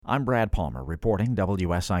I'm Brad Palmer reporting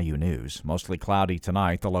WSIU News. Mostly cloudy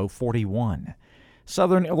tonight, the low 41.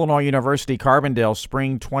 Southern Illinois University Carbondale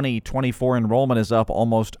spring 2024 enrollment is up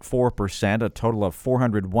almost 4%, a total of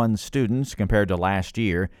 401 students compared to last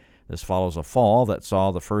year. This follows a fall that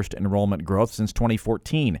saw the first enrollment growth since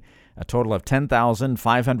 2014. A total of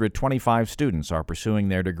 10,525 students are pursuing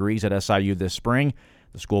their degrees at SIU this spring.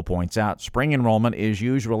 The school points out spring enrollment is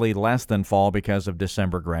usually less than fall because of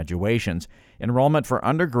December graduations. Enrollment for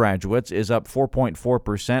undergraduates is up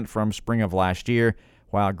 4.4% from spring of last year,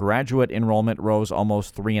 while graduate enrollment rose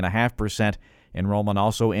almost 3.5%. Enrollment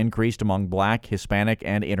also increased among Black, Hispanic,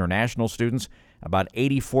 and international students. About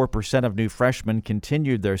 84% of new freshmen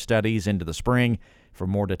continued their studies into the spring. For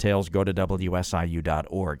more details, go to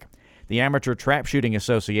WSIU.org. The Amateur Trap Shooting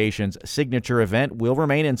Association's signature event will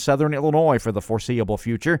remain in Southern Illinois for the foreseeable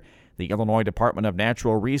future. The Illinois Department of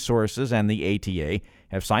Natural Resources and the ATA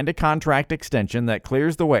have signed a contract extension that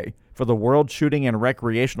clears the way for the World Shooting and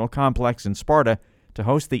Recreational Complex in Sparta to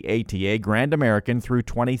host the ATA Grand American through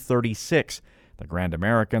 2036. The Grand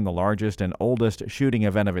American, the largest and oldest shooting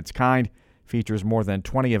event of its kind, features more than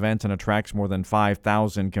 20 events and attracts more than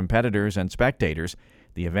 5,000 competitors and spectators.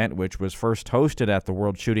 The event, which was first hosted at the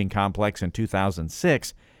World Shooting Complex in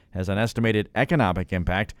 2006, has an estimated economic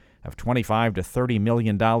impact of $25 to $30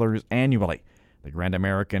 million annually. The Grand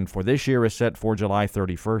American for this year is set for July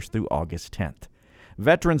 31st through August 10th.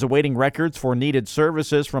 Veterans awaiting records for needed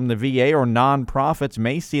services from the VA or nonprofits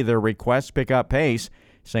may see their requests pick up pace.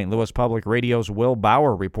 St. Louis Public Radio's Will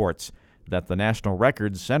Bauer reports that the National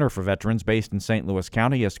Records Center for Veterans based in St. Louis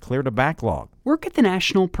County has cleared a backlog. Work at the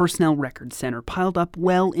National Personnel Records Center piled up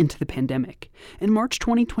well into the pandemic. In March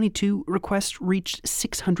 2022, requests reached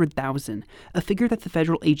 600,000, a figure that the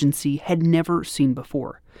federal agency had never seen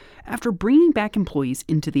before. After bringing back employees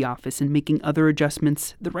into the office and making other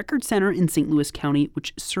adjustments, the Record Center in St. Louis County,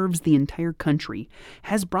 which serves the entire country,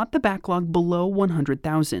 has brought the backlog below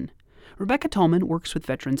 100,000. Rebecca Tallman works with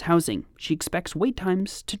Veterans Housing. She expects wait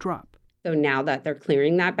times to drop. So now that they're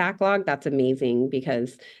clearing that backlog, that's amazing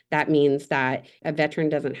because that means that a veteran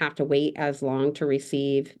doesn't have to wait as long to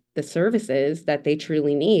receive the services that they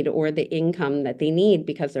truly need or the income that they need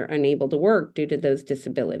because they're unable to work due to those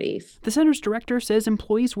disabilities. The center's director says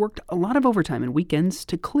employees worked a lot of overtime and weekends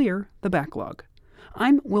to clear the backlog.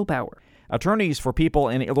 I'm Will Bauer. Attorneys for people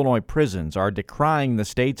in Illinois prisons are decrying the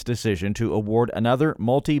state's decision to award another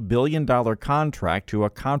multi-billion-dollar contract to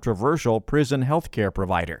a controversial prison health care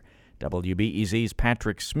provider. WBEZ's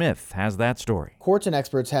Patrick Smith has that story. Courts and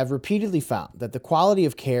experts have repeatedly found that the quality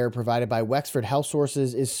of care provided by Wexford Health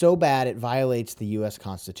Sources is so bad it violates the U.S.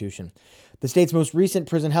 Constitution. The state's most recent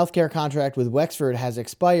prison health care contract with Wexford has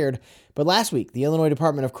expired, but last week the Illinois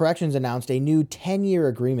Department of Corrections announced a new 10-year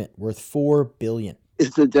agreement worth $4 billion.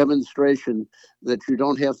 It's a demonstration that you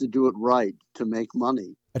don't have to do it right to make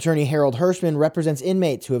money. Attorney Harold Hirschman represents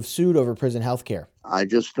inmates who have sued over prison health care. I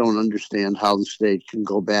just don't understand how the state can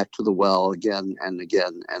go back to the well again and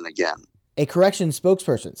again and again. A corrections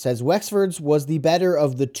spokesperson says Wexford's was the better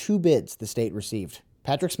of the two bids the state received.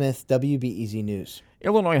 Patrick Smith, WBEZ News.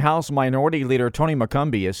 Illinois House Minority Leader Tony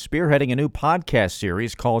McCombie is spearheading a new podcast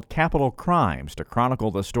series called Capital Crimes to chronicle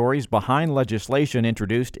the stories behind legislation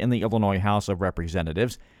introduced in the Illinois House of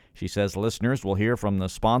Representatives. She says listeners will hear from the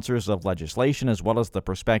sponsors of legislation as well as the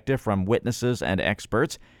perspective from witnesses and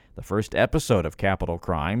experts. The first episode of Capital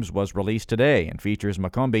Crimes was released today and features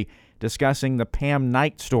McCombie discussing the Pam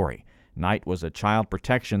Knight story. Knight was a child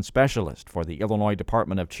protection specialist for the Illinois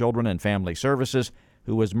Department of Children and Family Services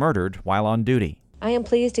who was murdered while on duty. I am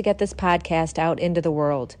pleased to get this podcast out into the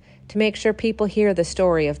world to make sure people hear the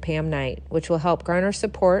story of Pam Knight, which will help garner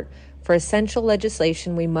support for essential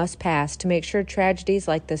legislation we must pass to make sure tragedies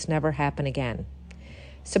like this never happen again.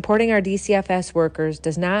 Supporting our DCFS workers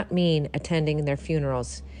does not mean attending their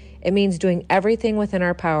funerals. It means doing everything within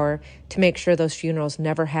our power to make sure those funerals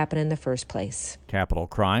never happen in the first place. Capital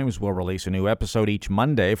Crimes will release a new episode each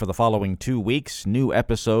Monday for the following 2 weeks. New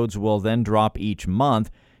episodes will then drop each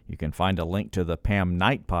month. You can find a link to the Pam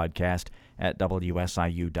Knight podcast at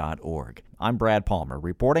WSIU.org. I'm Brad Palmer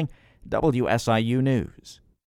reporting WSIU News.